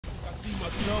See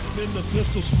myself in the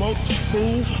pistol smoke,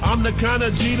 fool. I'm the kind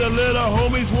of G the little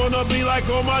homies wanna be like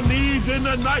on my knees in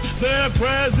the night, saying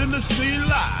prayers in the street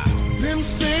light. Been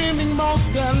spending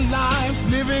most their lives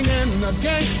living in a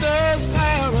gangster's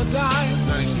paradise.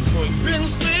 Been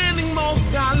spending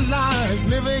most our lives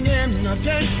living in a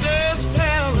gangster's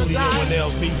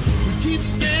paradise. We keep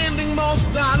spending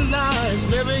most our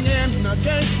lives living in a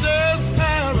gangster's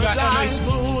paradise.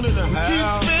 We keep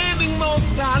spending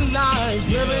most our lives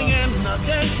living in a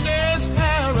gangster's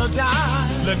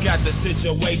paradise. Look at the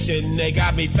situation they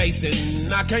got me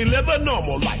facing. I can't live a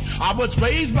normal life. I was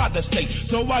raised by the state,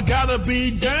 so I gotta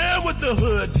be down with the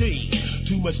hood team.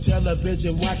 Too much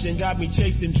television watching got me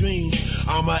chasing dreams.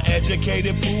 I'm an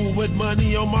educated fool with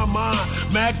money on my mind.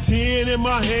 Mac 10 in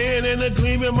my hand and a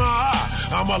gleam in my eye.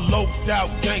 I'm a loped out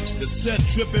gangster, set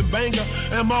tripping banger.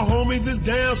 And my homies is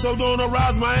down, so don't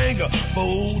arouse my anger.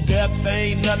 Fool, death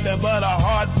ain't nothing but a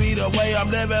heartbeat away. I'm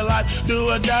living life, do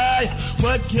or die.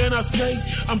 What can I say?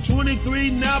 I'm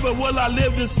 23 now, but will I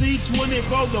live to see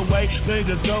 24 the way things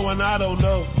is going? I don't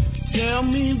know. Tell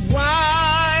me,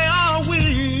 why are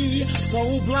we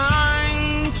so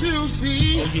blind to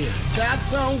see that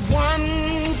the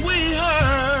ones we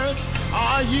hurt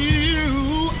are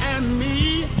you and me?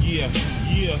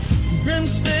 Been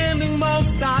spending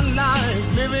most our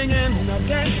lives living in a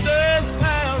gangster's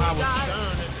paradise.